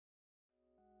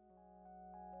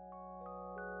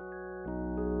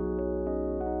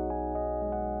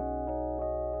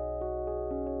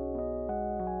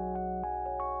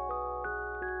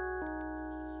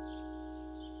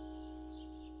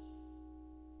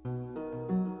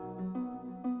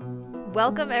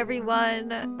Welcome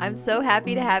everyone! I'm so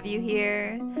happy to have you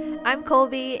here. I'm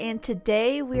Colby and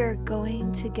today we are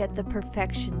going to get the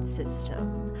perfection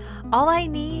system. All I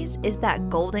need is that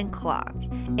golden clock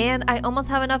and I almost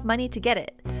have enough money to get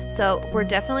it. So we're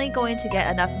definitely going to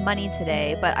get enough money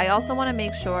today, but I also want to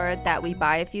make sure that we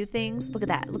buy a few things. Look at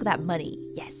that money.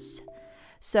 Yes.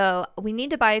 So we need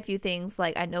to buy a few things,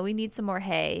 like I know we need some more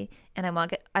hay and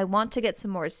I want to get some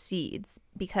more seeds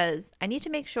because I need to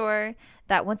make sure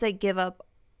that once I give up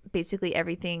basically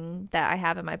everything that I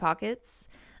have in my pockets,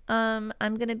 I'm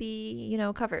going to be, you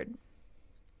know, covered.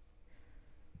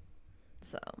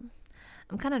 So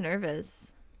I'm kind of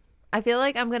nervous. I feel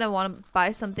like I'm going to want to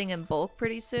buy something in bulk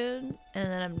pretty soon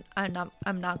and then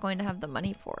I'm not going to have the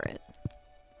money for it.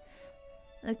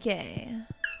 Okay.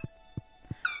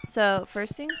 So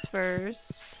first things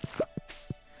first,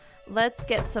 let's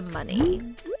get some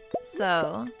money.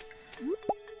 So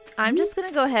I'm just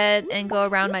gonna go ahead and go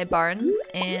around my barns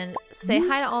and say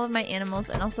hi to all of my animals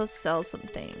and also sell some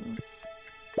things.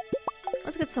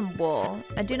 Let's get some wool.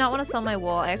 I do not want to sell my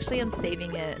wool. I actually am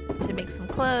saving it to make some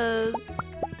clothes.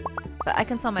 But I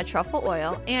can sell my truffle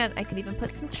oil and I can even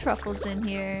put some truffles in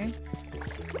here.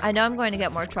 I know I'm going to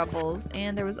get more truffles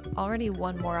and there was already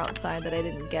one more outside that I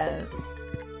didn't get.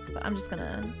 But I'm just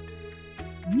gonna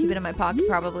keep it in my pocket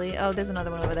probably. Oh, there's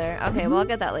another one over there. Okay, well I'll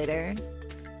get that later.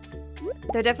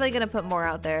 They're definitely gonna put more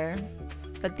out there.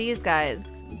 But these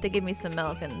guys, they give me some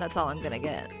milk and that's all I'm gonna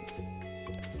get.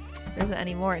 There isn't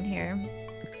any more in here.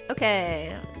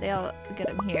 Okay, they'll get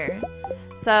them here.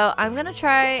 So I'm gonna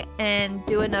try and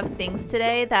do enough things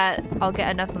today that I'll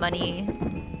get enough money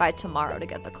by tomorrow to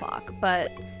get the clock.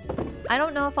 But I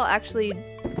don't know if I'll actually,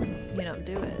 you know,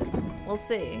 do it. We'll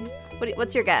see.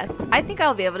 What's your guess? I think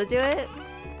I'll be able to do it.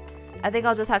 I think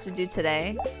I'll just have to do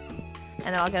today and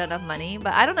then I'll get enough money,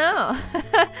 but I don't know.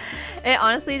 It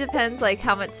honestly depends like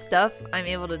how much stuff I'm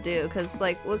able to do, because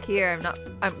like look here,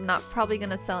 I'm not probably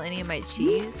gonna sell any of my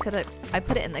cheese because I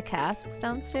put it in the casks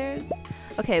downstairs.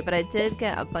 Okay, but I did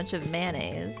get a bunch of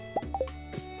mayonnaise.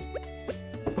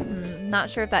 Not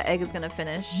sure if that egg is gonna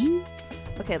finish.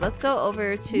 Okay, let's go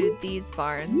over to these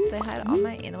barns. Say hi to all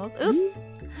my animals. Oops!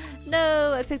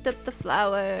 No, I picked up the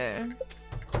flower.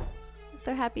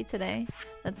 They're happy today.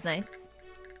 That's nice.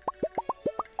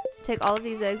 Take all of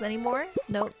these eggs anymore?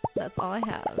 Nope, that's all I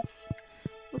have.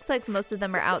 Looks like most of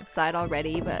them are outside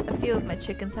already, but a few of my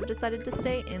chickens have decided to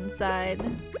stay inside.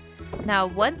 Now,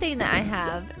 one thing that I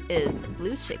have is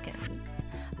blue chickens.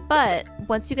 But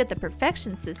once you get the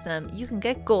perfection system, you can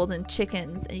get golden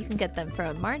chickens and you can get them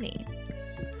from Marnie.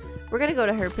 We're gonna go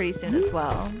to her pretty soon as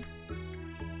well.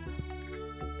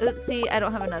 Oopsie, I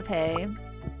don't have enough hay.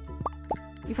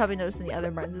 You probably noticed in the other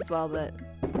barns as well, but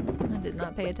I did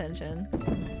not pay attention.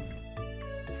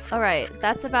 Alright,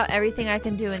 that's about everything I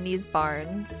can do in these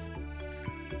barns.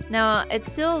 Now,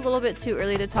 it's still a little bit too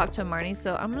early to talk to Marnie,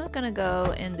 so I'm not gonna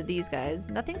go into these guys.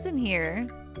 Nothing's in here.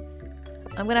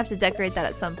 I'm gonna have to decorate that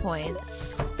at some point.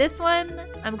 This one,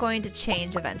 I'm going to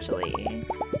change eventually.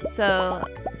 So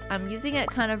I'm using it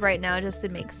kind of right now just to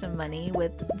make some money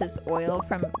with this oil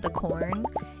from the corn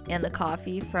and the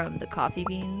coffee from the coffee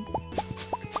beans.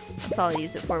 That's all I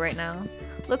use it for right now.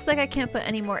 Looks like I can't put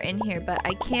any more in here, but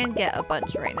I can get a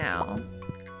bunch right now.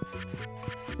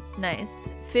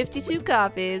 Nice. 52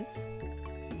 coffees.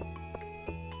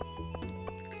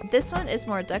 This one is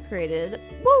more decorated.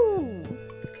 Woo!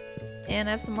 And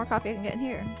I have some more coffee I can get in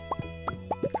here.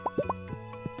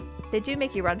 They do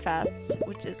make you run fast,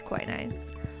 which is quite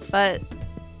nice. But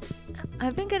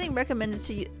I've been getting recommended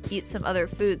to eat some other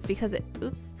foods because it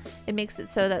makes it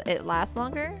so that it lasts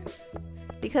longer.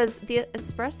 Because the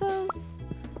espressos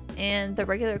and the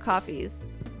regular coffees,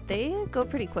 they go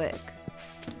pretty quick.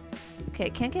 Okay,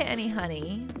 can't get any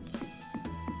honey.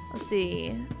 Let's see.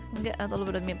 I can get a little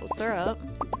bit of maple syrup.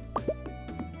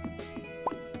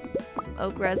 Some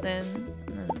oak resin,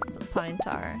 and then some pine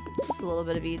tar. Just a little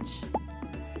bit of each.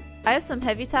 I have some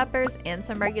heavy tappers and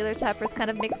some regular tappers kind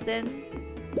of mixed in.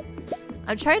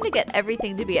 I'm trying to get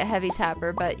everything to be a heavy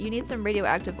tapper, but you need some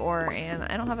radioactive ore and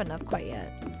I don't have enough quite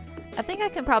yet. I think I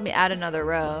can probably add another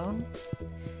row.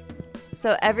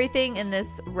 So everything in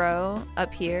this row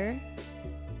up here,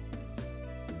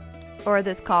 or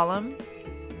this column,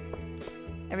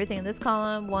 everything in this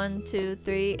column, 1, 2,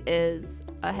 3 is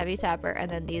a heavy tapper,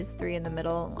 and then these 3 in the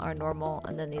middle are normal,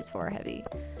 and then these 4 are heavy.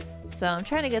 So I'm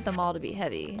trying to get them all to be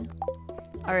heavy.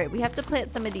 Alright, we have to plant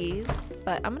some of these,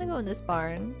 but I'm gonna go in this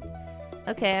barn.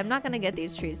 Okay, I'm not gonna get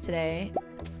these trees today.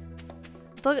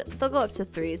 They'll go up to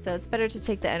 3, so it's better to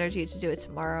take the energy to do it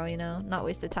tomorrow, you know? Not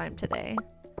waste the time today.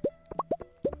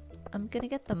 I'm gonna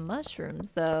get the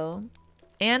mushrooms, though.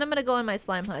 And I'm going to go in my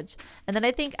slime hutch. And then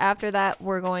I think after that,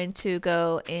 we're going to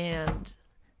go and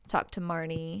talk to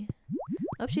Marnie.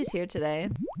 Hope she's here today.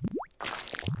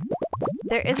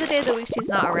 There is a day of the week she's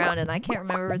not around, and I can't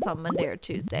remember if it's on Monday or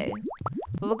Tuesday.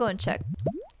 But we'll go and check.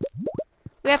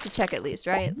 We have to check at least,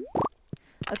 right?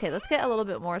 Okay, let's get a little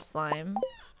bit more slime.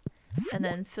 And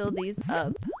then fill these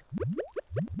up.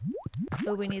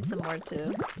 Oh, we need some more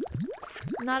too.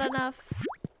 Not enough.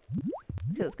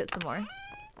 Okay, let's get some more.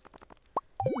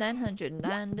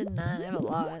 999. I have a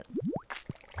lot.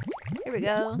 Here we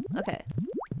go. Okay.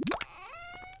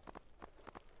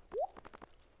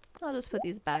 I'll just put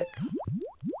these back.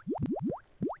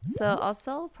 So I'll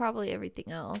sell probably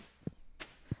everything else.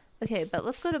 Okay, but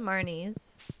let's go to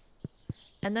Marnie's.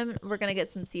 And then we're gonna get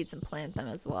some seeds and plant them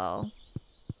as well.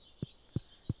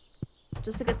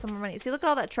 Just to get some more money. See, look at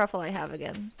all that truffle I have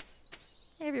again.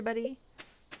 Hey, everybody.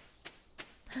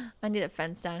 I need a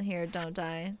fence down here, don't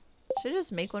I? Should I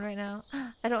just make one right now?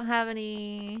 I don't have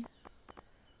any...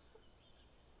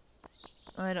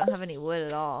 Oh, I don't have any wood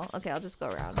at all. Okay, I'll just go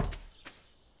around.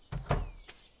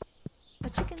 My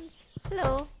chickens.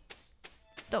 Hello.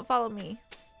 Don't follow me.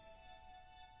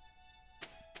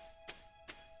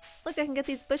 Look, I can get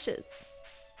these bushes.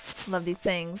 Love these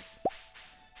things.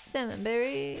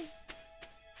 Salmonberry.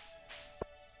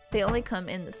 They only come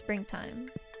in the springtime.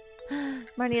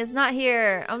 Marnie is not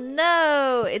here. Oh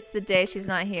no! It's the day she's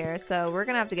not here, so we're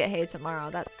gonna have to get hay tomorrow.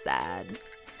 That's sad.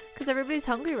 Because everybody's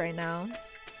hungry right now.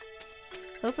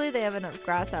 Hopefully they have enough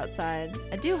grass outside.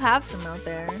 I do have some out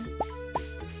there.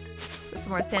 Let's get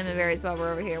some more salmon berries while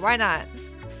we're over here. Why not?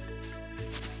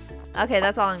 Okay,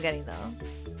 that's all I'm getting though.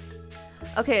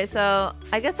 Okay, so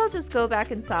I guess I'll just go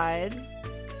back inside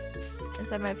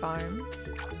my farm.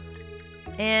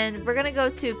 And we're gonna go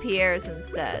to Pierre's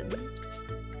instead.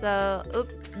 So,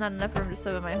 oops, not enough room to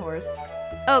swim in my horse.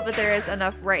 Oh, but there is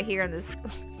enough right here in this.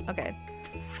 Okay.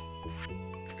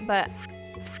 But,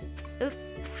 oop.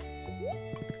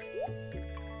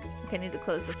 Okay, I need to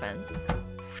close the fence.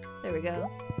 There we go.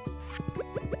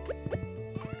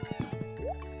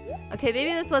 Okay,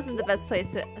 maybe this wasn't the best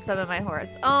place to summon my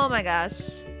horse. Oh my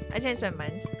gosh. I changed my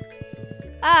mind.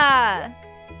 Ah!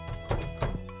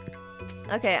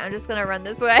 Okay, I'm just gonna run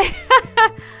this way.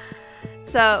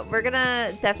 So, we're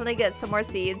gonna definitely get some more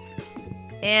seeds.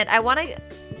 And I wanna...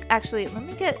 Actually, let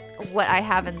me get what I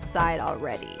have inside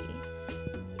already.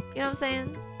 You know what I'm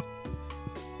saying?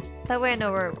 That way I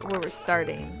know where we're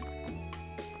starting.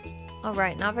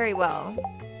 Alright, not very well,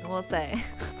 we'll say.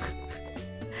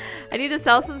 I need to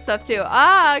sell some stuff too.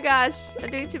 Ah, gosh.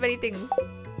 I'm doing too many things.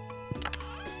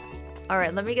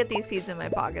 Alright, let me get these seeds in my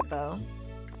pocket though.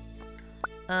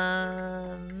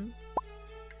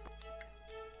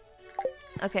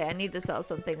 Okay, I need to sell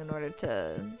something in order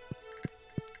to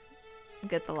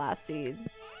get the last seed.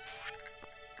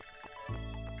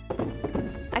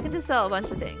 I can just sell a bunch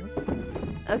of things.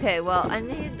 Okay, well, I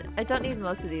don't need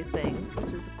most of these things,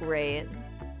 which is great.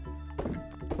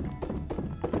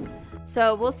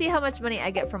 So we'll see how much money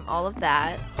I get from all of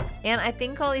that. And I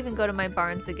think I'll even go to my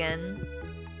barns again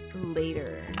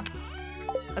later.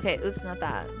 Okay, oops, not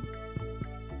that.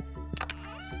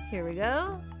 Here we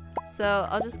go. So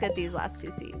I'll just get these last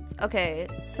two seeds. Okay,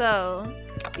 so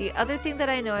the other thing that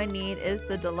I know I need is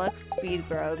the deluxe speed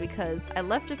grow because I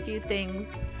left a few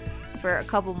things for a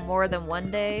couple more than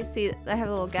one day. See, I have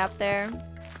a little gap there.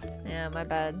 Yeah, my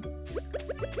bad.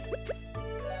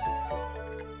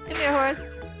 Come here,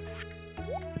 horse.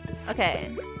 Okay.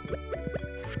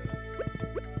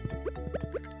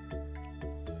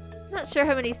 Not sure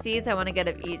how many seeds I want to get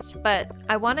of each, but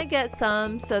I want to get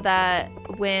some so that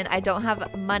when I don't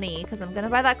have money, because I'm going to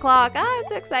buy that clock, I'm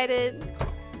so excited,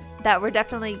 that we're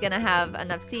definitely going to have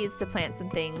enough seeds to plant some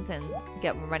things and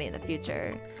get more money in the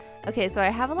future. Okay, so I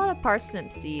have a lot of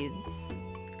parsnip seeds.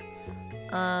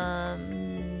 I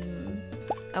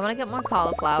want to get more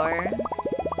cauliflower.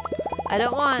 I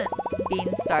don't want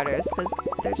bean starters because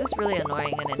they're just really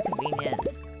annoying and inconvenient.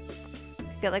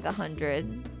 Get like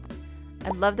 100. I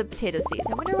love the potato seeds.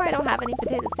 I wonder why I don't have any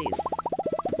potato seeds.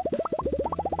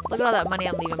 Look at all that money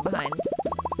I'm leaving behind.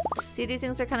 See, these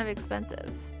things are kind of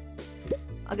expensive.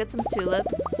 I'll get some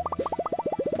tulips.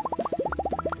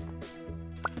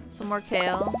 Some more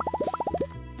kale.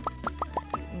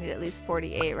 I need at least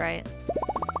 48, right?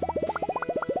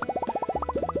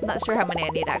 I'm not sure how many I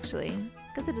need actually,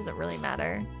 because it doesn't really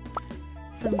matter.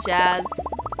 Some jazz.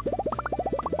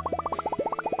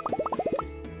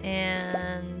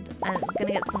 And I'm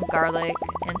gonna get some garlic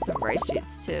and some rice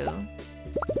shoots too.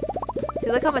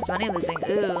 See, look how much money I'm losing.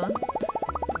 Ooh.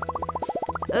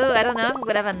 Ooh, I don't know if I'm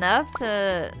gonna have enough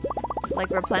to like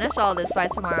replenish all this by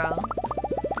tomorrow.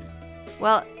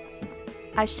 Well,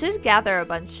 I should gather a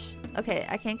bunch. Okay,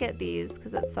 I can't get these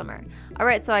because it's summer. All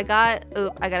right, so I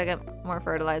gotta get more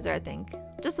fertilizer, I think.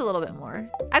 Just a little bit more.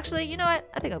 Actually, you know what?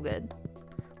 I think I'm good.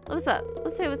 What's up?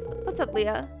 Let's say what's up,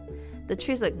 Leah? The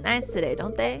trees look nice today,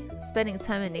 don't they? Spending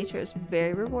time in nature is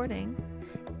very rewarding,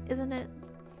 isn't it?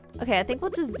 Okay, I think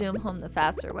we'll just zoom home the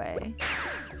faster way.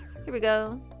 Here we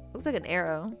go. Looks like an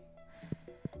arrow.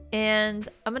 And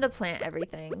I'm gonna plant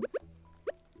everything.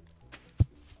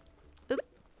 Oop.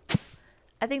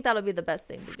 I think that'll be the best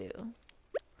thing to do.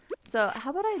 So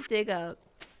how about I dig up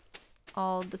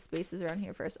all the spaces around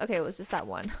here first? Okay, it was just that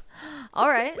one. All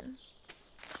right.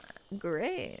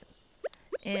 Great.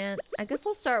 And I guess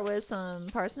I'll start with some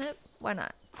parsnip. Why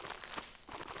not?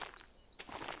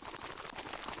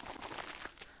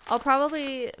 I'll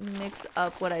probably mix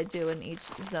up what I do in each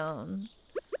zone.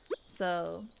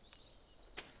 So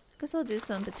I guess I'll do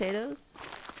some potatoes.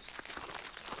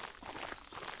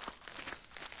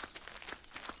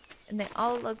 And they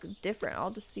all look different, all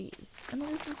the seeds. And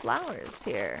there's some flowers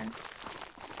here.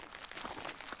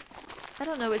 I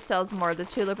don't know which sells more, the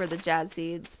tulip or the jazz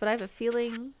seeds, but I have a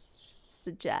feeling it's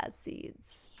the jazz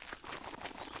seeds.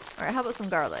 Alright, how about some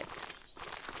garlic?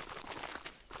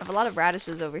 I have a lot of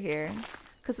radishes over here.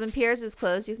 Because when Pierre's is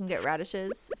closed, you can get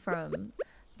radishes from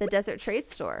the desert trade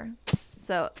store.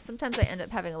 So sometimes I end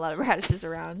up having a lot of radishes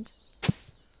around.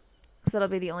 Because that'll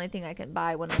be the only thing I can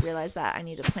buy when I realize that I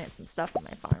need to plant some stuff on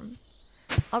my farm.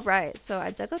 Alright, so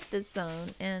I dug up this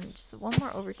zone and just one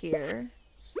more over here.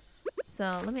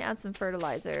 So let me add some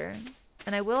fertilizer.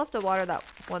 And I will have to water that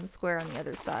one square on the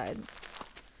other side.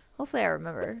 Hopefully I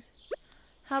remember.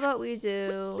 How about we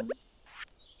do...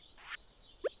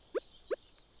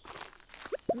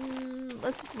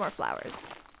 let's do some more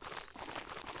flowers.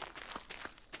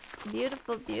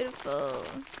 Beautiful, beautiful.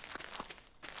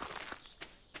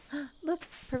 Look,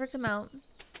 perfect amount.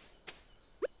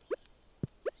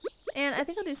 And I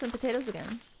think I'll do some potatoes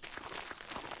again.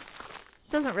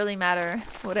 Doesn't really matter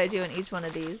what I do in each one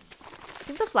of these. I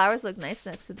think the flowers look nice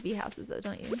next to the bee houses though,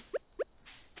 don't you?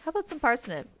 How about some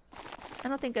parsnip? I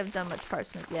don't think I've done much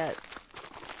parsnip yet.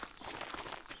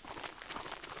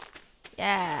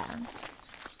 Yeah.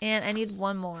 And I need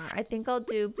one more. I think I'll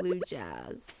do blue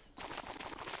jazz.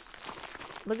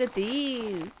 Look at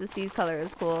these. The seed color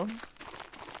is cool.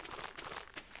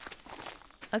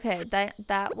 Okay,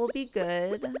 that will be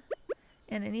good.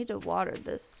 And I need to water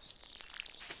this.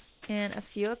 And a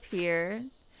few up here.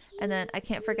 And then I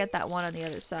can't forget that one on the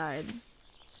other side.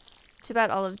 Too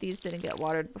bad all of these didn't get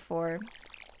watered before.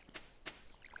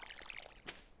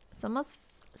 It's almost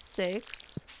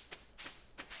 6.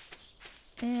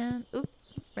 And, oop,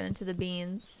 ran into the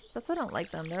beans. That's why I don't like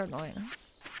them. They're annoying.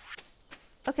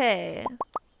 Okay.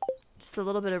 Just a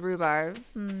little bit of rhubarb.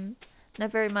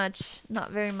 Not very much.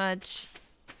 Not very much.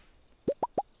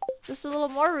 Just a little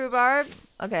more rhubarb.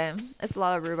 Okay. It's a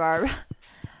lot of rhubarb.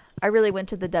 I really went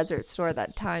to the desert store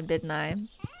that time, didn't I?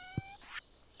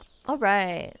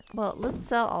 Alright. Well, let's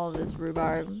sell all of this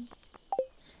rhubarb.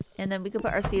 And then we can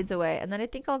put our seeds away. And then I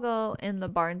think I'll go in the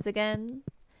barns again.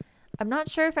 I'm not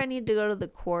sure if I need to go to the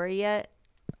quarry yet.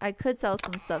 I could sell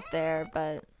some stuff there,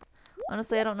 but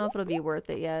honestly, I don't know if it'll be worth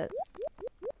it yet.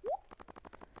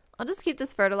 I'll just keep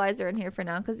this fertilizer in here for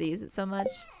now because I use it so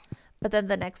much. But then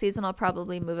the next season, I'll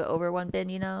probably move it over one bin,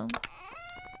 you know?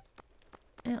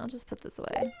 And I'll just put this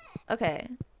away. Okay.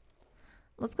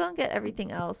 Let's go and get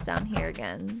everything else down here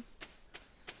again.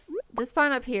 This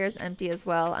barn up here is empty as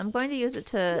well. I'm going to use it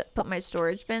to put my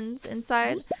storage bins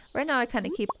inside. Right now I kind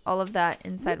of keep all of that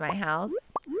inside my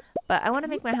house. But I want to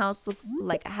make my house look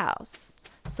like a house.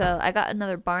 So I got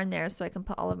another barn there so I can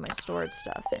put all of my storage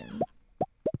stuff in.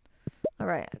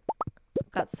 Alright.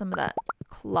 Got some of that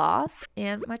cloth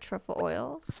and my truffle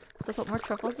oil. So put more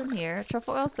truffles in here.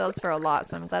 Truffle oil sells for a lot,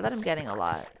 so I'm glad that I'm getting a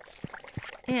lot.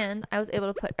 And I was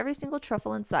able to put every single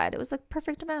truffle inside. It was like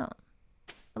perfect amount.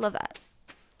 I love that.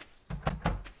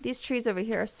 These trees over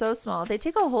here are so small. They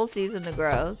take a whole season to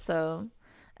grow, so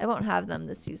I won't have them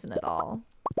this season at all.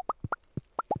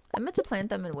 I meant to plant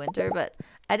them in winter, but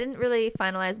I didn't really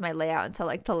finalize my layout until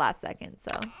like the last second,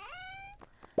 so.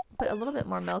 Put a little bit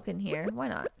more milk in here. Why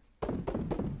not?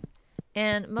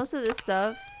 And most of this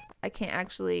stuff I can't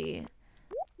actually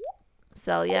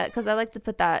sell yet because I like to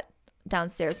put that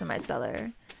downstairs in my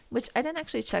cellar, which I didn't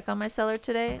actually check on my cellar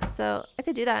today, so I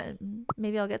could do that and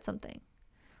maybe I'll get something.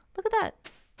 Look at that.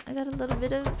 I got a little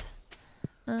bit of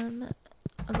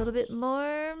a little bit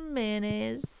more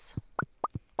mayonnaise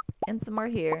and some more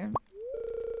here.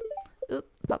 Oop,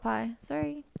 pot pie.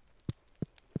 Sorry.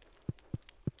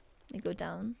 Let me go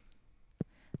down.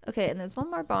 Okay, and there's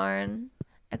one more barn.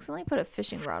 Accidentally put a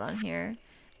fishing rod on here.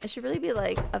 It should really be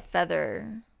like a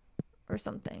feather or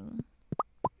something.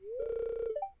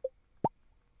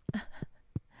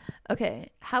 Okay,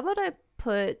 how about I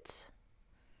put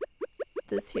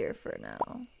this here for now?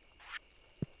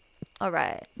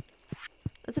 Alright.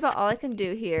 That's about all I can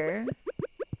do here.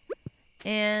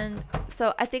 And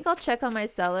so I think I'll check on my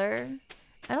cellar.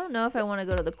 I don't know if I want to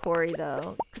go to the quarry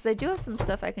though, because I do have some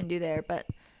stuff I can do there, but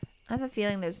I have a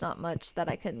feeling there's not much that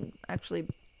I can actually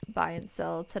buy and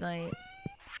sell tonight.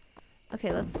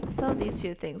 Okay, let's sell these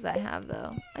few things I have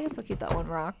though. I guess I'll keep that one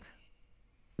rock.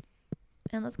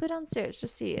 And let's go downstairs,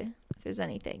 just see if there's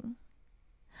anything.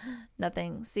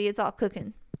 Nothing. See, it's all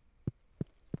cooking.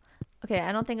 Okay,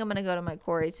 I don't think I'm gonna go to my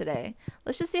quarry today.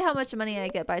 Let's just see how much money I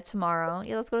get by tomorrow.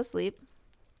 Yeah, let's go to sleep.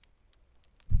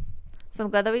 So I'm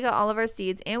glad that we got all of our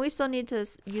seeds, and we still need to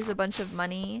use a bunch of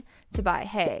money to buy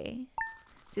hay.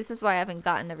 See, this is why I haven't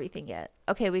gotten everything yet.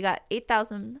 Okay, we got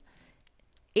 80,000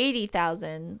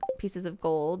 pieces of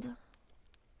gold.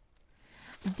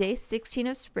 Day 16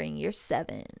 of spring, year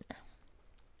 7.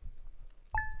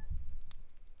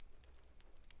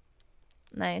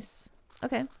 Nice.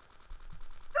 Okay.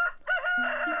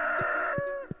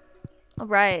 All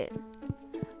right.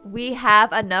 We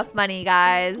have enough money,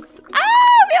 guys. We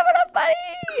have enough money.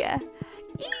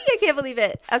 I can't believe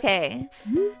it. Okay.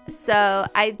 So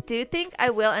I do think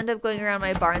I will end up going around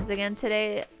my barns again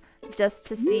today just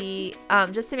to see,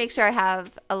 just to make sure I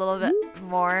have a little bit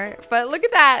more. But look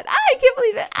at that. I can't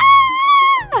believe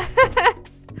it.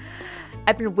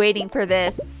 I've been waiting for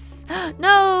this.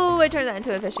 No, I turned that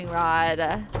into a fishing rod.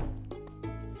 I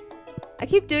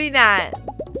keep doing that.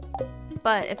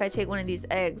 But if I take one of these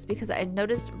eggs, because I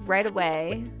noticed right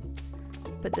away,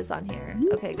 put this on here.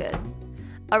 Okay, good.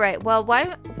 All right, well,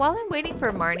 while I'm waiting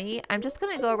for Marnie, I'm just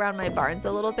gonna go around my barns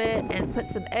a little bit and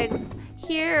put some eggs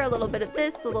here, a little bit of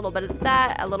this, a little bit of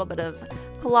that, a little bit of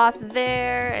cloth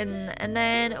there, and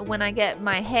then when I get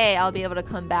my hay, I'll be able to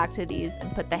come back to these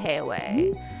and put the hay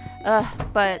away.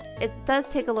 But it does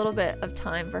take a little bit of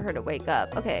time for her to wake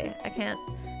up. Okay, I can't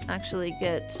actually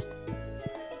get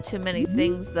too many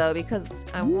things though, because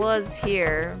I was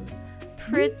here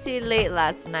pretty late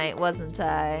last night, wasn't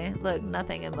I? Look,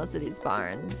 nothing in most of these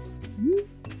barns.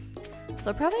 So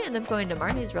I'll probably end up going to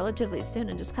Marnie's relatively soon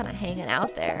and just kind of hanging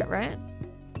out there, right?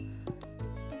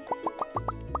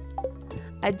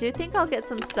 I do think I'll get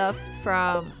some stuff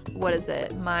from, what is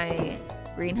it, my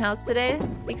greenhouse today,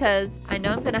 because I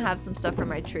know I'm gonna have some stuff for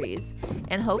my trees,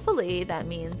 and hopefully that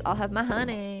means I'll have my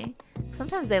honey.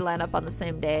 Sometimes they line up on the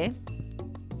same day.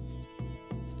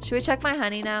 Should we check my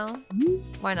honey now?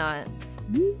 Why not?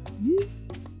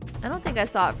 I don't think I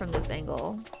saw it from this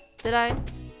angle. Did I?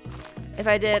 If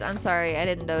I did, I'm sorry, I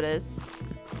didn't notice.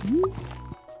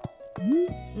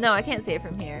 No, I can't see it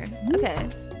from here. Okay.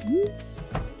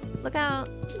 Look out.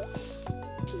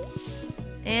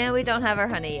 And we don't have our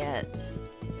honey yet.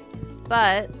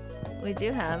 But we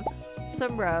do have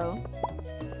some roe.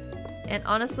 And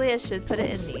honestly, I should put it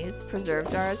in these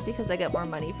preserve jars because I get more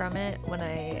money from it when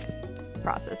I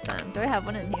process them. Do I have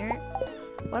one in here?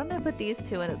 Why don't I put these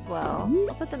two in as well?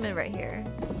 I'll put them in right here.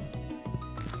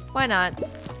 Why not?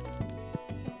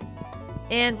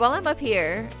 And while I'm up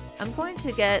here, I'm going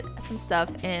to get some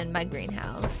stuff in my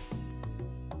greenhouse.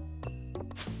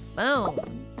 Boom.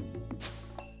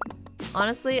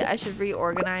 Honestly, I should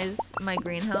reorganize my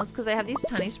greenhouse because I have these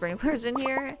tiny sprinklers in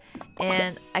here,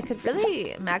 and I could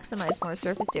really maximize more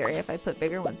surface area if I put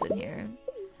bigger ones in here.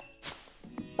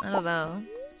 I don't know.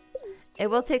 It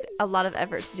will take a lot of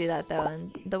effort to do that though,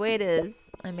 and the way it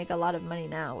is, I make a lot of money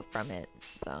now from it,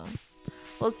 so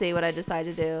we'll see what I decide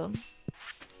to do.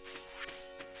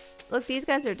 Look, these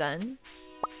guys are done.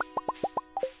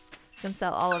 I can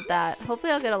sell all of that.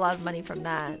 Hopefully I'll get a lot of money from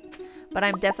that. But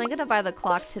I'm definitely going to buy the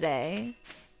clock today.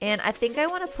 And I think I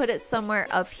want to put it somewhere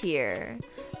up here.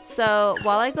 So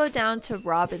while I go down to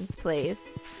Robin's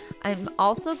place, I'm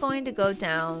also going to go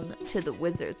down to the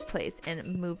wizard's place and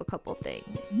move a couple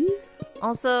things.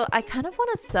 Also, I kind of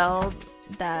want to sell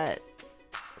that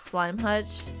slime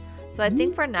hutch. So I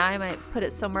think for now I might put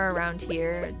it somewhere around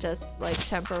here, just like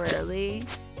temporarily.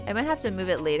 I might have to move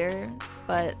it later,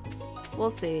 but we'll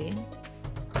see.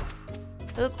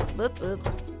 Oop, oop, oop.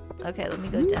 Okay, let me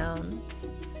go down.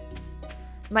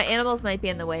 My animals might be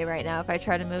in the way right now if I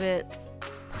try to move it.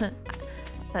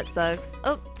 That sucks.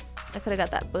 Oh, I could have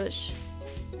got that bush.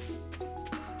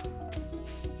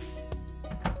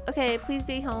 Okay, please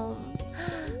be home.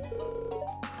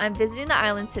 I'm visiting the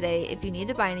island today. If you need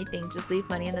to buy anything, just leave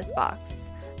money in this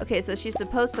box. Okay, so she's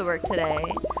supposed to work today.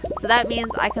 So that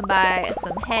means I can buy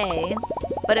some hay.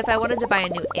 But if I wanted to buy a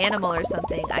new animal or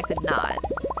something, I could not.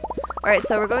 Alright,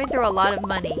 so we're going through a lot of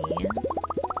money.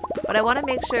 But I want to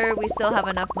make sure we still have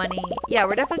enough money. Yeah,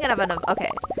 we're definitely gonna have enough. Okay,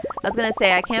 I was gonna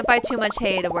say I can't buy too much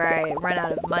hay to where I run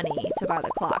out of money to buy the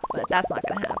clock, but that's not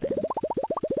gonna happen.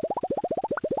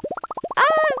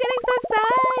 Oh, I'm getting so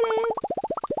excited!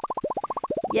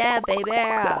 Yeah, baby.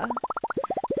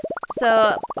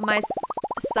 So my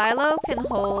silo can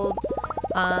hold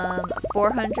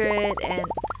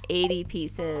 480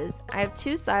 pieces. I have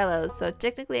 2 silos, so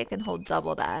technically I can hold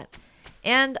double that.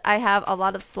 And I have a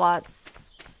lot of slots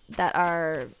that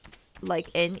are like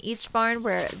in each barn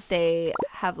where they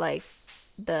have like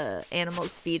the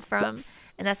animals feed from,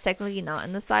 and that's technically not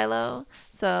in the silo.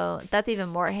 So that's even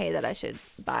more hay that I should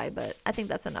buy, but I think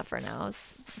that's enough for now. I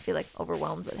feel like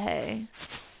overwhelmed with hay.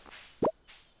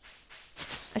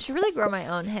 I should really grow my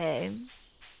own hay.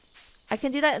 I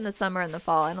can do that in the summer and the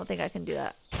fall. I don't think I can do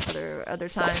that other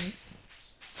times.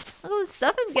 Look at all the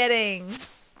stuff I'm getting.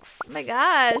 Oh my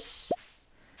gosh.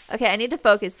 Okay, I need to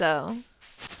focus though.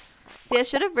 See, I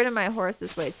should have ridden my horse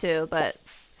this way too, but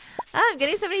I'm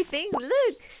getting so many things.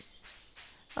 Look.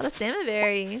 A lot of salmon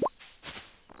berry.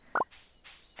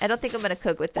 I don't think I'm going to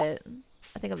cook with it.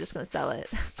 I think I'm just going to sell it.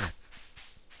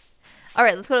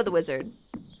 Alright, let's go to the wizard.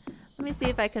 Let me see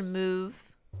if I can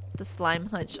move the slime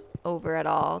hutch over at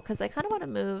all, because I kind of want to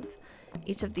move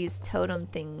each of these totem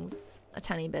things a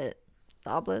tiny bit.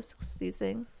 The obelisks, these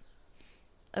things.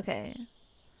 Okay.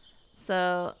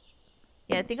 So,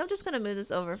 yeah, I think I'm just going to move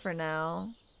this over for now.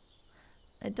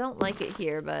 I don't like it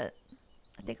here, but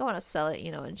I think I want to sell it,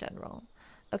 you know, in general.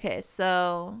 Okay,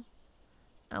 so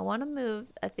I want to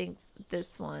move, I think,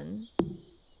 this one.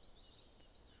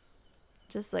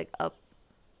 Just like up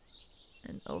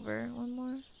and over one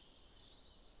more.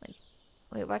 Like,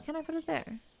 wait, why can't I put it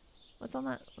there? What's on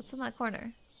that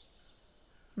corner?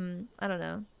 I don't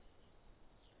know.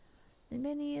 Maybe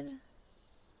I need...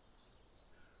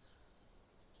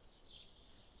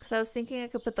 Because I was thinking I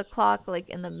could put the clock like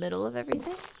in the middle of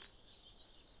everything.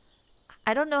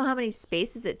 I don't know how many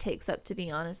spaces it takes up, to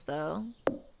be honest, though.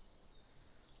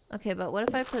 Okay, but what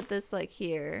if I put this like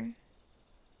here?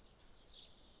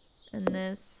 And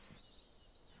this...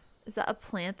 Is that a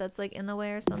plant that's like in the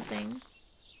way or something?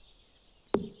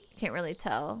 Can't really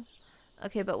tell.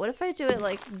 Okay, but what if I do it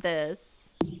like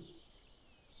this?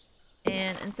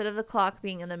 And instead of the clock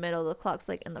being in the middle, the clock's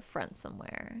like in the front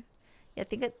somewhere. Yeah,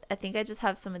 I think I just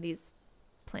have some of these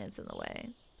plants in the way.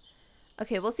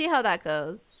 Okay, we'll see how that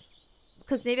goes.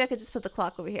 Because maybe I could just put the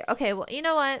clock over here. Okay, well, you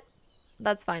know what?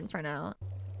 That's fine for now.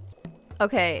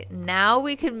 Okay, now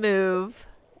we can move.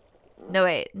 No,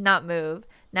 wait, not move.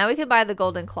 Now we can buy the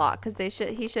golden clock because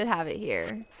he should have it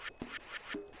here.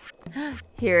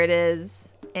 Here it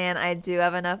is. And I do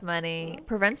have enough money.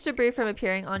 Prevents debris from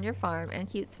appearing on your farm and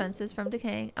keeps fences from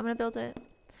decaying. I'm gonna build it.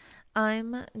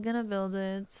 I'm gonna build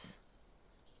it.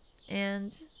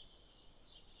 And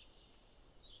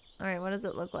alright, what does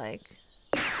it look like?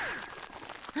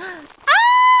 Ah!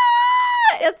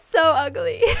 It's so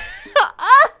ugly.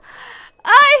 Ah!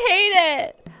 I hate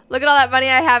it. Look at all that money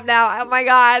I have now. Oh my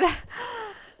god.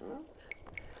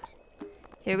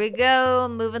 Here we go,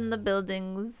 moving the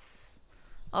buildings.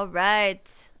 All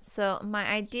right, so my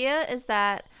idea is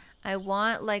that I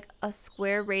want like a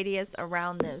square radius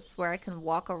around this where I can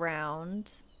walk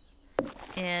around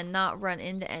and not run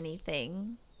into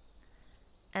anything.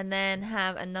 And then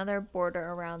have another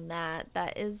border around that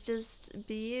that is just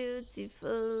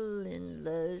beautiful and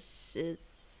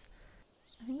luscious.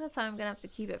 I think that's how I'm gonna have to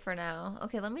keep it for now.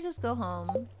 Okay, let me just go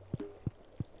home.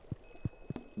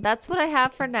 That's what I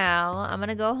have for now. I'm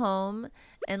gonna go home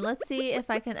and let's see if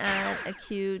I can add a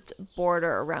cute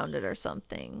border around it or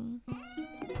something.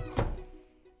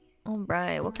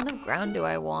 Alright, what kind of ground do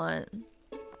I want?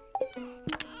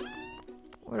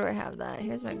 Where do I have that?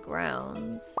 Here's my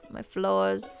grounds, my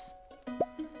floors,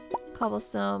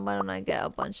 cobblestone. Why don't I get a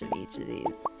bunch of each of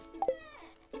these?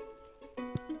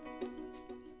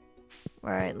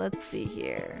 Alright, let's see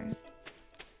here.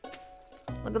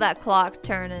 Look at that clock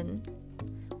turning.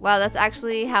 Wow, that's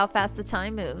actually how fast the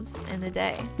time moves in the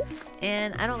day.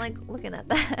 And I don't like looking at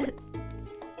that.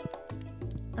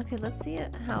 Okay, let's see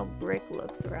how brick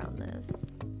looks around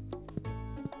this.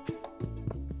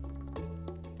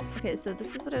 Okay, so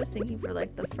this is what I was thinking for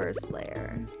like the first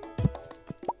layer.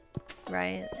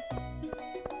 Right?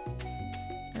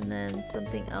 And then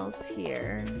something else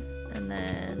here. And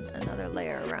then another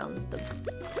layer around the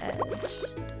edge.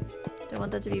 Do I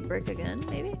want that to be brick again,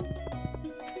 maybe?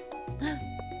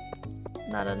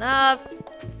 Not enough.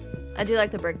 I do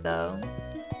like the brick though.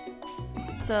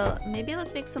 So maybe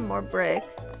let's make some more brick.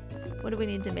 What do we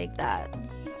need to make that?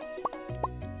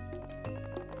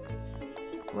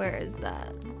 Where is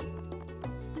that?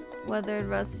 Weathered,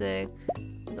 rustic.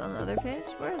 Is it on the other page?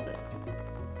 Where is it?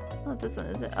 Not this one,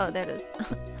 is it? Oh, there it is.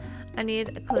 I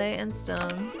need clay and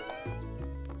stone.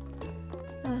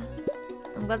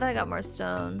 I'm glad that I got more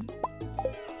stone.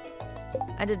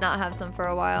 I did not have some for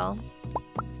a while.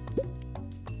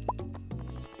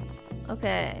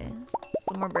 Okay,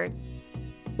 some more brick.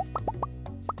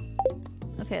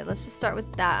 Okay, let's just start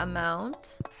with that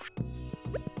amount.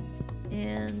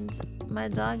 And my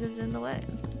dog is in the way.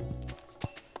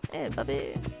 Hey,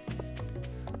 puppy.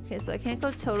 Okay, so I can't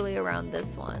go totally around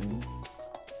this one.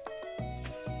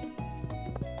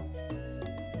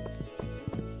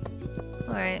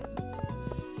 Alright.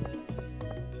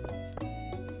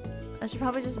 I should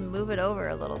probably just move it over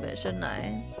a little bit, shouldn't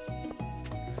I?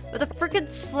 But the freaking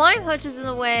slime hutch is in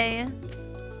the way!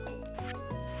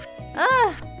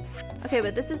 Ah! Okay,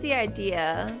 but this is the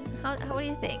idea. What do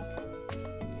you think?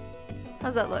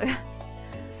 How's that look?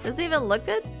 Does it even look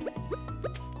good?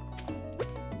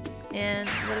 And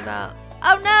what about...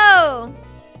 Oh no!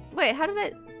 Wait, how did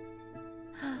I...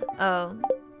 Oh,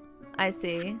 I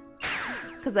see.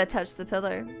 Because I touched the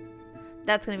pillar.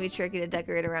 That's going to be tricky to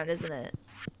decorate around, isn't it?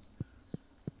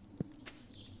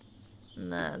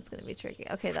 Nah, it's going to be tricky.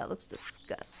 Okay, that looks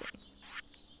disgusting.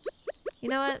 You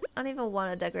know what? I don't even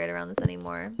want to decorate around this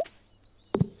anymore.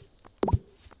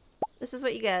 This is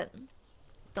what you get.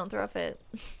 Don't throw a fit.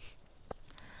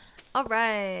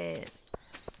 Alright.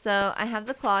 So I have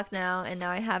the clock now, and now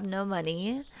I have no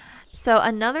money. So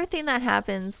another thing that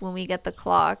happens when we get the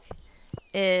clock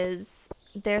is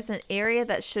there's an area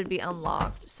that should be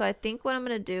unlocked. So I think what I'm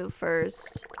going to do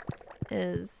first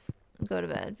is go to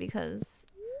bed because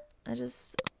I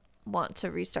just want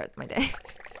to restart my day.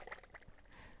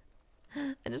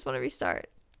 I just want to restart.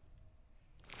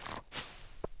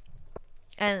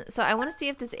 And so I want to see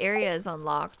if this area is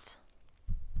unlocked.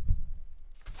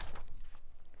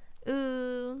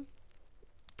 Ooh.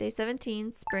 Day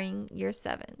 17, spring, year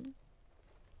 7.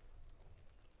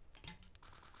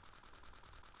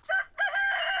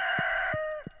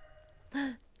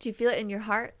 Do you feel it in your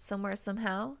heart, somewhere,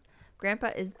 somehow?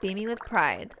 Grandpa is beaming with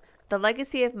pride. The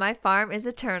legacy of my farm is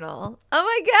eternal. Oh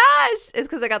my gosh! It's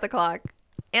because I got the clock.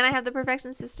 And I have the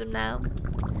perfection system now.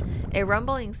 A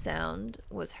rumbling sound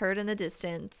was heard in the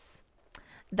distance.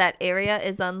 That area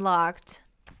is unlocked.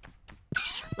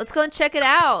 Let's go and check it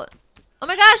out. Oh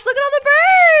my gosh, look at all the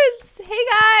birds! Hey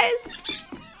guys!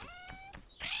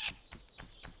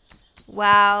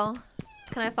 Wow.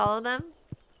 Can I follow them?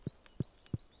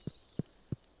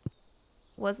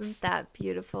 Wasn't that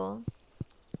beautiful?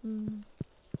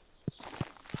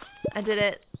 I did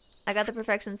it. I got the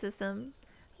perfection system.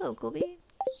 Hello, Colby.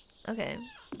 Okay.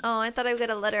 Oh, I thought I would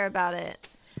get a letter about it.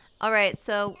 Alright,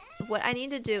 so what I need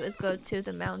to do is go to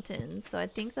the mountains. So I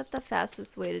think that the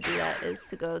fastest way to do that is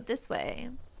to go this way.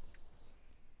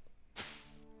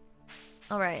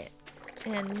 Alright.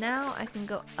 And now I can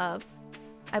go up.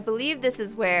 I believe this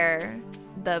is where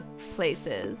the place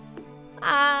is.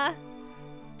 Ah!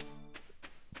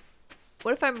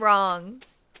 What if I'm wrong?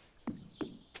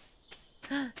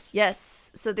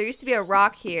 Yes. So there used to be a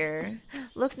rock here.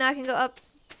 Look, now I can go up.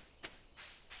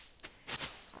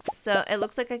 So it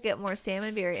looks like I get more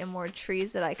salmonberry and more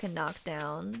trees that I can knock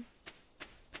down.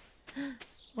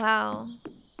 Wow.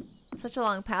 Such a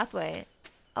long pathway.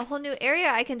 A whole new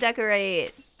area I can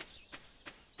decorate.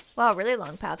 Wow, really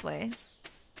long pathway.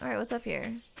 Alright, what's up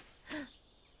here?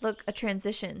 Look, a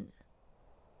transition.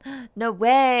 No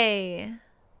way!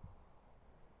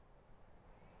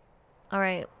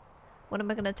 Alright, what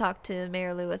am I going to talk to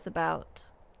Mayor Lewis about?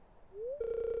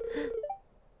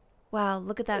 Wow,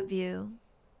 look at that view.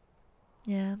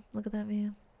 Yeah, look at that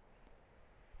view.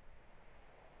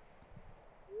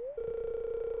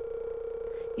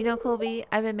 You know, Colby,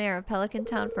 I've been mayor of Pelican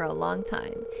Town for a long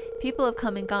time. People have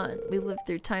come and gone. We've lived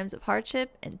through times of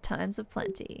hardship and times of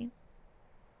plenty.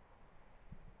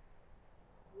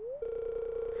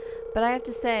 But I have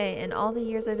to say, in all the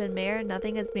years I've been mayor,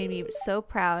 nothing has made me so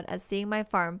proud as seeing my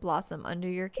farm blossom under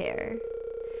your care.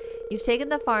 You've taken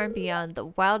the farm beyond the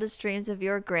wildest dreams of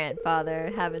your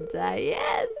grandfather, haven't I?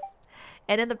 Yes!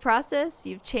 And in the process,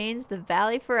 you've changed the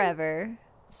valley forever.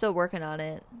 I'm still working on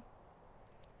it.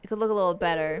 It could look a little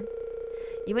better.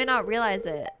 You may not realize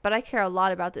it, but I care a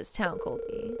lot about this town,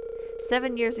 Colby.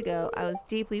 7 years ago, I was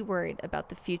deeply worried about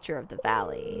the future of the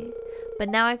valley. But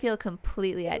now I feel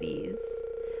completely at ease.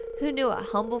 Who knew a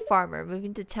humble farmer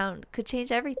moving to town could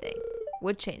change everything?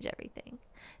 Would change everything.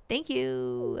 Thank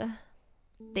you.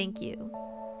 Thank you.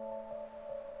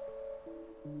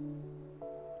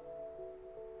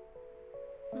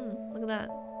 Look at that.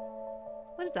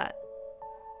 What is that?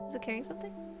 Is it carrying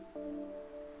something?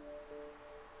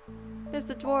 There's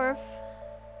the dwarf.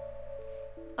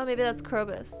 Oh, maybe that's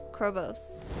Krobos.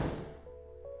 Krobos.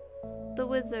 The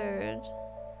wizard.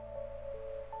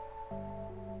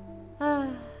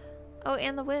 Oh,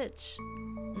 and the witch.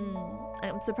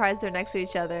 I'm surprised they're next to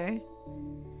each other.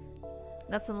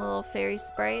 Got some little fairy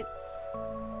sprites.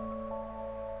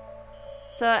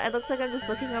 So it looks like I'm just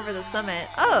looking over the summit.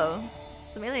 Oh,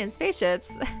 some alien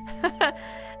spaceships.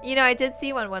 You know, I did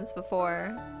see one once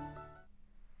before.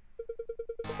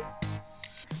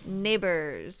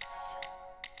 Neighbors.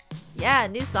 Yeah,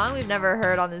 new song we've never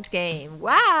heard on this game.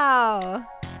 Wow.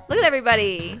 Look at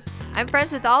everybody. I'm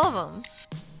friends with all of them.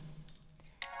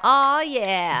 Oh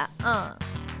yeah.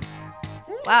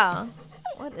 Wow.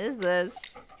 What is this?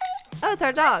 Oh, it's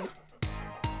our dog.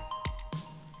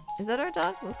 Is that our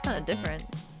dog? Looks kind of different.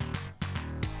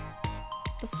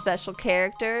 The special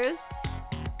characters.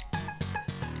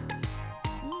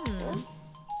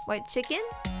 White chicken?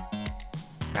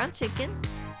 Brown chicken?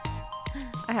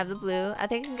 I have the blue. I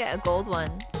think I can get a gold one.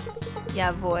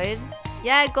 Yeah, void.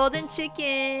 Yeah, golden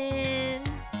chicken.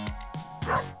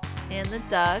 And the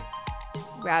duck.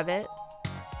 Rabbit.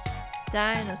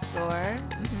 Dinosaur.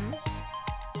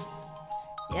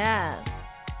 Yeah.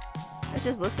 It's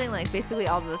just listing like basically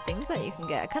all the things that you can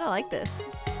get. I kind of like this.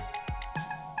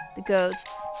 The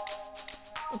goats.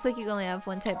 Looks like you can only have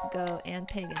one type of goat and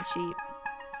pig and sheep.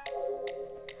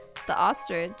 The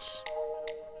ostrich.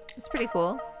 It's pretty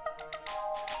cool.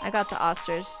 I got the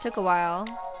ostrich. Took a while.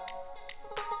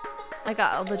 I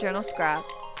got all the journal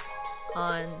scraps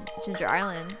on Ginger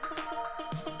Island.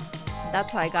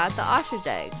 That's how I got the ostrich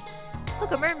egg.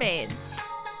 Look, a mermaid.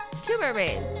 2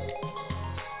 mermaids.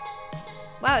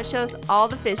 Wow, it shows all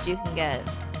the fish you can get.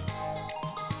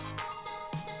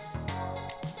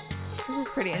 This is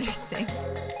pretty interesting.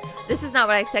 This is not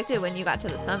what I expected when you got to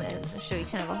the summit. It'll show you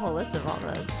kind of a whole list of all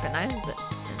the different items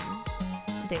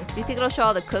and things. Do you think it'll show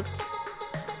all the cooked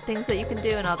things that you can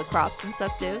do and all the crops and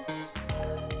stuff too?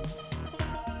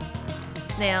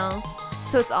 Snails.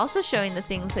 So it's also showing the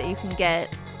things that you can get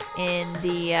in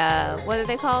the, what are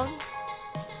they called?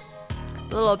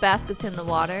 The little baskets in the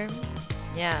water.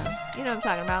 Yeah, you know what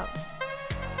I'm talking about.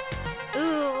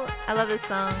 Ooh, I love this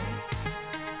song.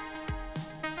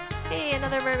 Hey,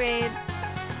 another mermaid.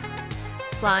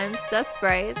 Slimes, dust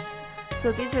sprites.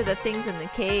 So these are the things in the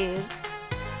caves.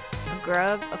 A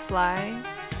grub, a fly.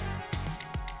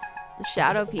 The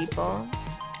shadow people.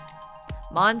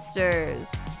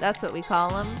 Monsters. That's what we call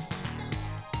them.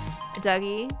 A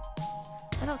Dougie.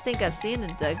 I don't think I've seen a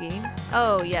Dougie.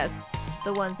 Oh, yes.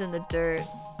 The ones in the dirt.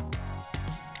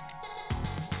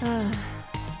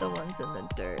 The ones in the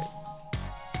dirt.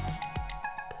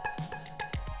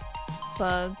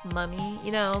 Bug, mummy.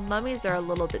 You know, mummies are a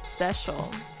little bit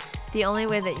special. The only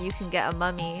way that you can get a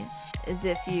mummy is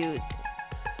if you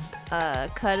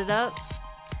cut it up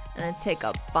and then take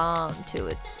a bomb to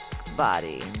its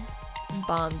body.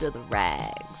 Bomb to the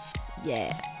rags.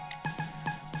 Yeah.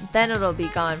 Then it'll be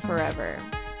gone forever.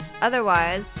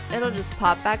 Otherwise, it'll just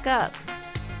pop back up.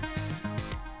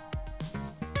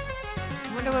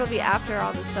 I wonder what'll be after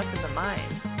all this stuff in the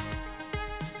mines.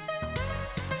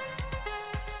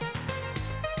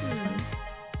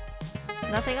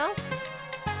 Nothing else?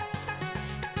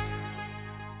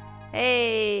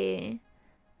 Hey!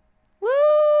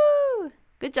 Woo!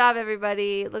 Good job,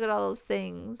 everybody. Look at all those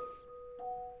things.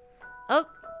 Oh!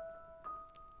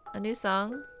 A new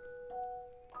song.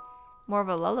 More of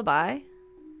a lullaby.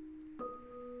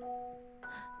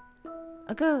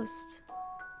 A ghost.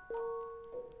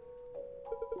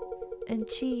 And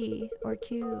Chi, or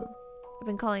Q. I've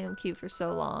been calling him Q for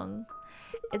so long.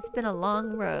 It's been a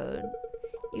long road.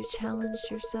 You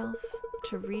challenged yourself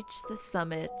to reach the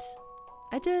summit.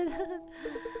 I did.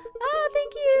 Ah,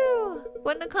 thank you.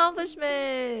 What an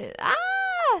accomplishment.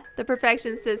 Ah, the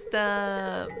perfection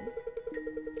system.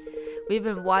 We've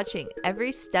been watching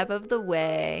every step of the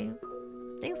way.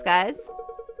 Thanks, guys.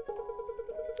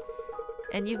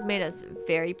 And you've made us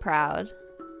very proud.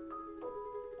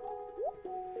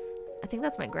 I think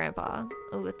that's my grandpa.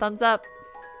 Oh, a thumbs up.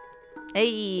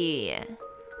 Hey.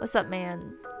 What's up,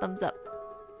 man? Thumbs up.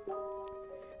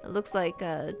 It looks like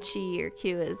Chi or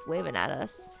Q is waving at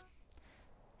us.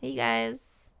 Hey,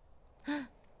 guys.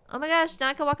 Oh my gosh, now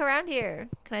I can walk around here.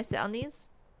 Can I sit on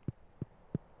these?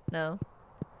 No.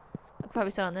 I could probably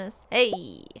sit on this.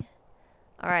 Hey.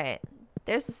 Alright.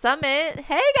 There's the summit.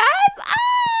 Hey, guys.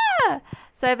 Ah!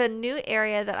 So I have a new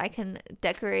area that I can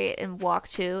decorate and walk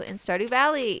to in Stardew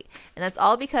Valley. And that's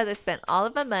all because I spent all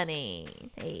of my money.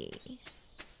 Hey.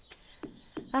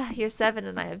 Ah, you're 7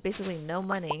 and I have basically no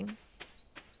money.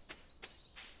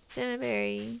 Cinnamon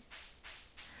berry.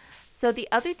 So the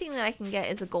other thing that I can get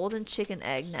is a golden chicken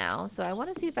egg now. So I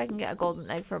want to see if I can get a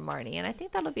golden egg for Marnie. And I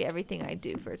think that'll be everything I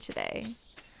do for today.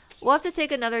 We'll have to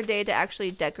take another day to actually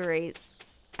decorate,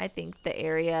 I think, the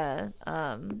area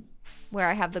where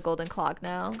I have the golden clock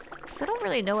now. Because I don't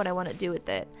really know what I want to do with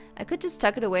it. I could just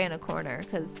tuck it away in a corner.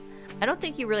 Because I don't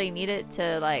think you really need it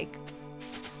to, like,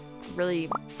 really,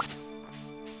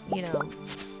 you know,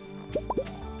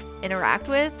 interact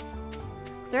with.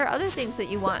 Because there are other things that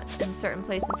you want in certain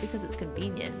places because it's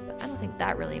convenient. But I don't think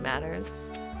that really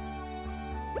matters.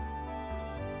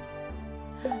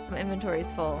 My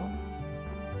inventory's full.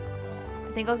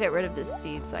 I think I'll get rid of this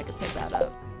seed so I can pick that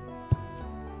up.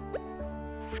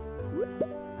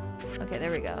 Okay,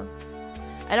 there we go.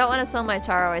 I don't want to sell my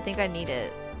taro. I think I need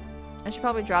it. I should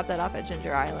probably drop that off at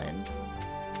Ginger Island.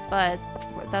 But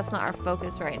that's not our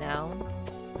focus right now.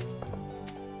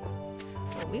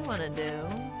 What we want to do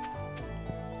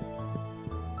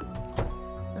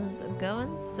is go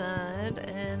inside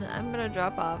and I'm going to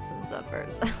drop off some stuff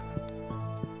first.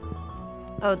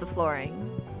 Oh, the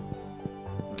flooring.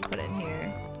 Put it in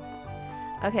here.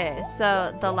 Okay,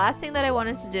 so the last thing that I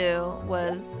wanted to do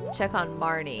was check on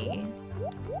Marnie.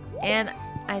 And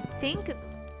I think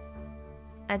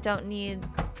I don't need,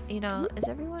 you know, is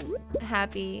everyone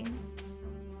happy?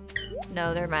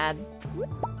 No, they're mad.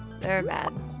 They're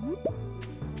mad.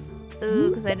 Ooh,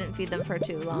 because I didn't feed them for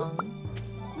too long.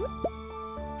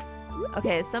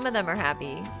 Okay, some of them are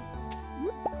happy.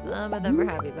 Some of them are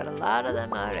happy, but a lot of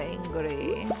them are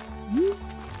angry.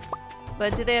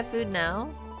 But do they have food now?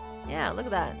 Yeah, look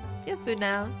at that. You have food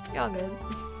now. You're all good.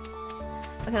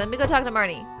 Okay, let me go talk to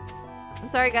Marnie. I'm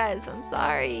sorry, guys. I'm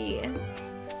sorry.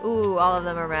 Ooh, all of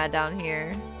them are mad down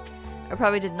here. I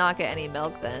probably did not get any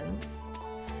milk then.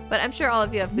 But I'm sure all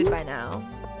of you have food by now.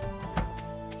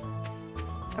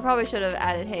 I probably should have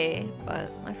added hay,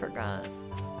 but I forgot.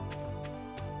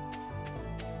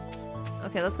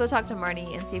 Okay, let's go talk to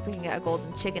Marnie and see if we can get a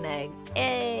golden chicken egg.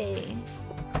 Yay!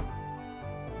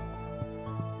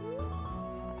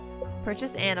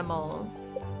 Purchase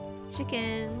animals.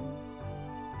 Chicken.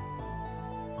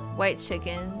 White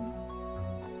chicken.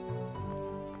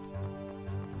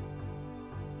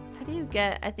 How do you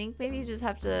get... I think maybe you just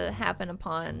have to happen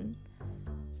upon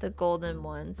the golden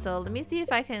one. So let me see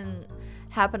if I can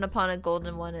happen upon a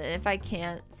golden one. And if I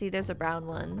can't, see there's a brown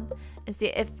one. And see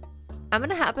if... I'm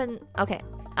gonna happen... Okay.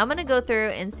 I'm gonna go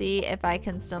through and see if I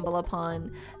can stumble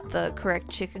upon the correct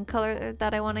chicken color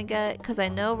that I want to get, because I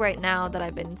know right now that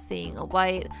I've been seeing a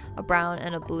white, a brown,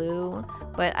 and a blue,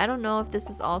 but I don't know if this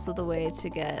is also the way to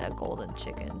get a golden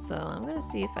chicken, so I'm gonna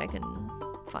see if I can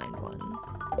find one.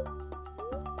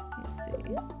 Let's see.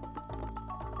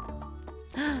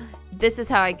 This is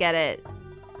how I get it.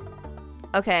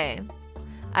 Okay,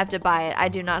 I have to buy it. I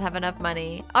do not have enough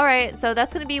money. Alright, so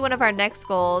that's gonna be one of our next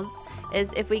goals.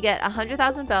 Is if we get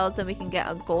 100,000 bells, then we can get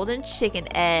a golden chicken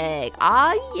egg.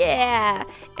 Ah, yeah!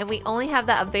 And we only have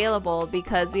that available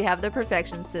because we have the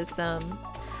perfection system.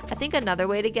 I think another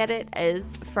way to get it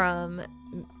is from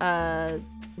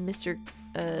Mr.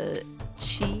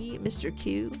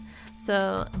 Q.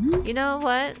 So, you know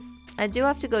what? I do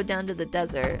have to go down to the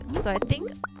desert. So I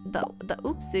think the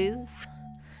oopsies.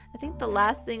 I think the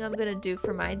last thing I'm gonna do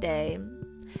for my day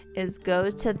is go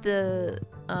to the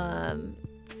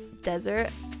desert.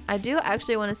 I do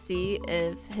actually want to see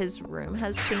if his room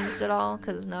has changed at all,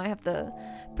 because now I have the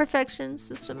perfection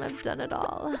system. I've done it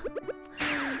all.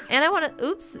 And I want to...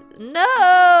 Oops. No!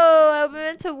 I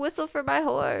meant to whistle for my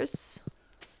horse.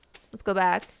 Let's go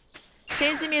back.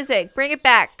 Change the music. Bring it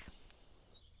back.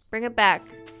 Bring it back.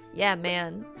 Yeah,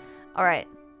 man. Alright.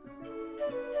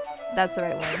 That's the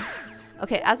right one.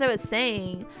 Okay, as I was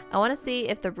saying, I want to see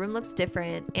if the room looks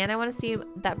different, and I want to see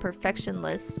that perfection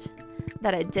list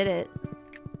that I did it.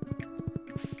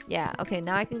 Yeah, okay,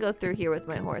 now I can go through here with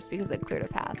my horse because I cleared a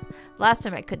path. Last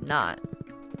time I could not.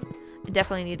 I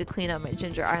definitely need to clean up my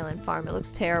Ginger Island farm. It looks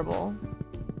terrible.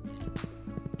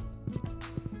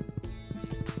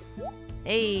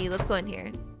 Hey, let's go in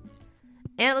here.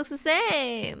 And it looks the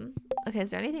same. Okay,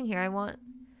 is there anything here I want?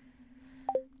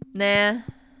 Nah.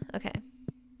 Okay.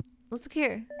 Let's look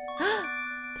here.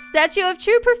 Statue of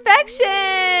True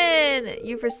Perfection!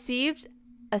 You've received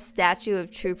a statue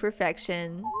of true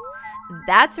perfection.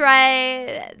 That's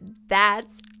right.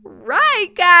 That's right,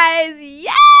 guys.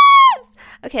 Yes!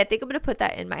 Okay, I think I'm going to put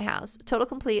that in my house. Total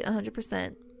complete,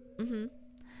 100%.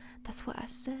 That's what I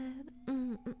said.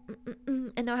 And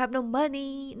now I have no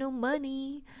money. No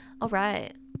money. All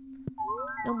right.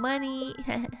 No money.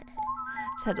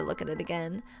 Just had to look at it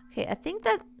again. Okay, I think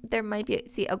that there might be,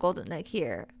 see, a golden egg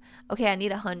here. Okay, I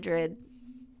need 100.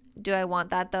 Do I want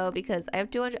that though? Because I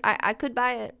have 200. I could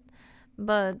buy it,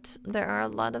 But there are a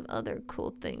lot of other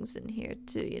cool things in here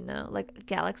too, you know? Like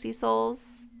galaxy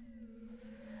souls.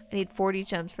 I need 40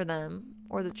 gems for them.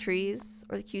 Or the trees.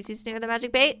 Or the QC snare, the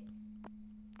magic bait.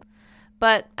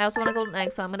 But I also want a golden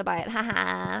egg, so I'm going to buy it.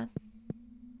 Haha.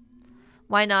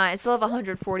 Why not? I still have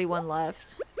 141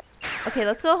 left. Okay,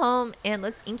 let's go home and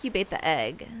let's incubate the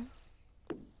egg.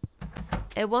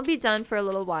 It won't be done for a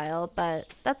little while,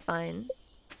 but that's fine.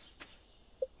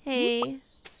 Hey.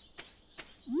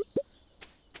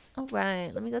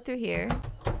 Alright, let me go through here.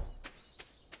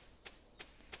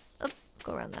 Oh,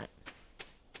 go around that.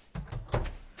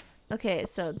 Okay,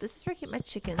 so this is where I keep my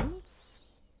chickens.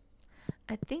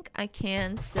 I think I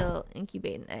can still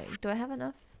incubate an egg. Do I have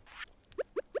enough?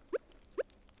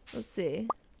 Let's see.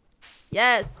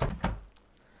 Yes!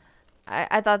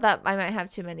 I thought that I might have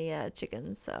too many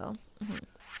chickens, so...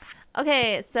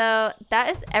 Okay, so that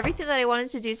is everything that I wanted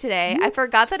to do today. I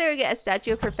forgot that I would get a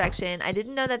statue of perfection. I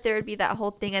didn't know that there would be that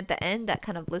whole thing at the end that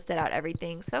kind of listed out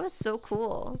everything. So that was so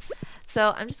cool.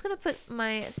 So I'm just going to put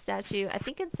my statue, I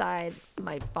think inside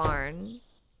my barn.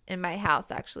 In my house,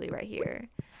 actually, right here.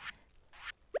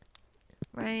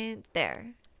 Right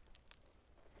there.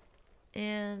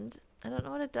 And I don't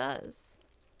know what it does.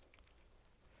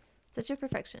 Statue of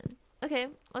perfection. Okay,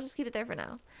 I'll just keep it there for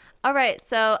now. Alright,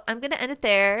 so I'm going to end it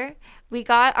there. We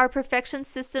got our perfection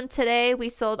system today. We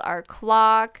sold our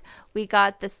clock. We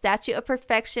got the statue of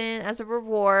perfection as a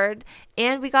reward.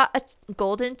 And we got a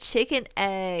golden chicken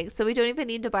egg. So we don't even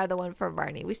need to buy the one from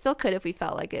Barney. We still could if we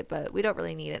felt like it, but we don't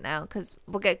really need it now because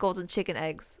we'll get golden chicken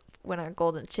eggs when our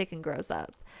golden chicken grows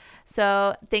up.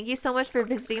 So thank you so much for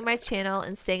visiting my channel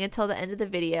and staying until the end of the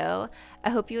video. I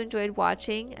hope you enjoyed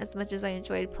watching as much as I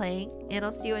enjoyed playing, and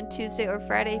I'll see you on Tuesday or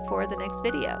Friday for the next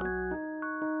video.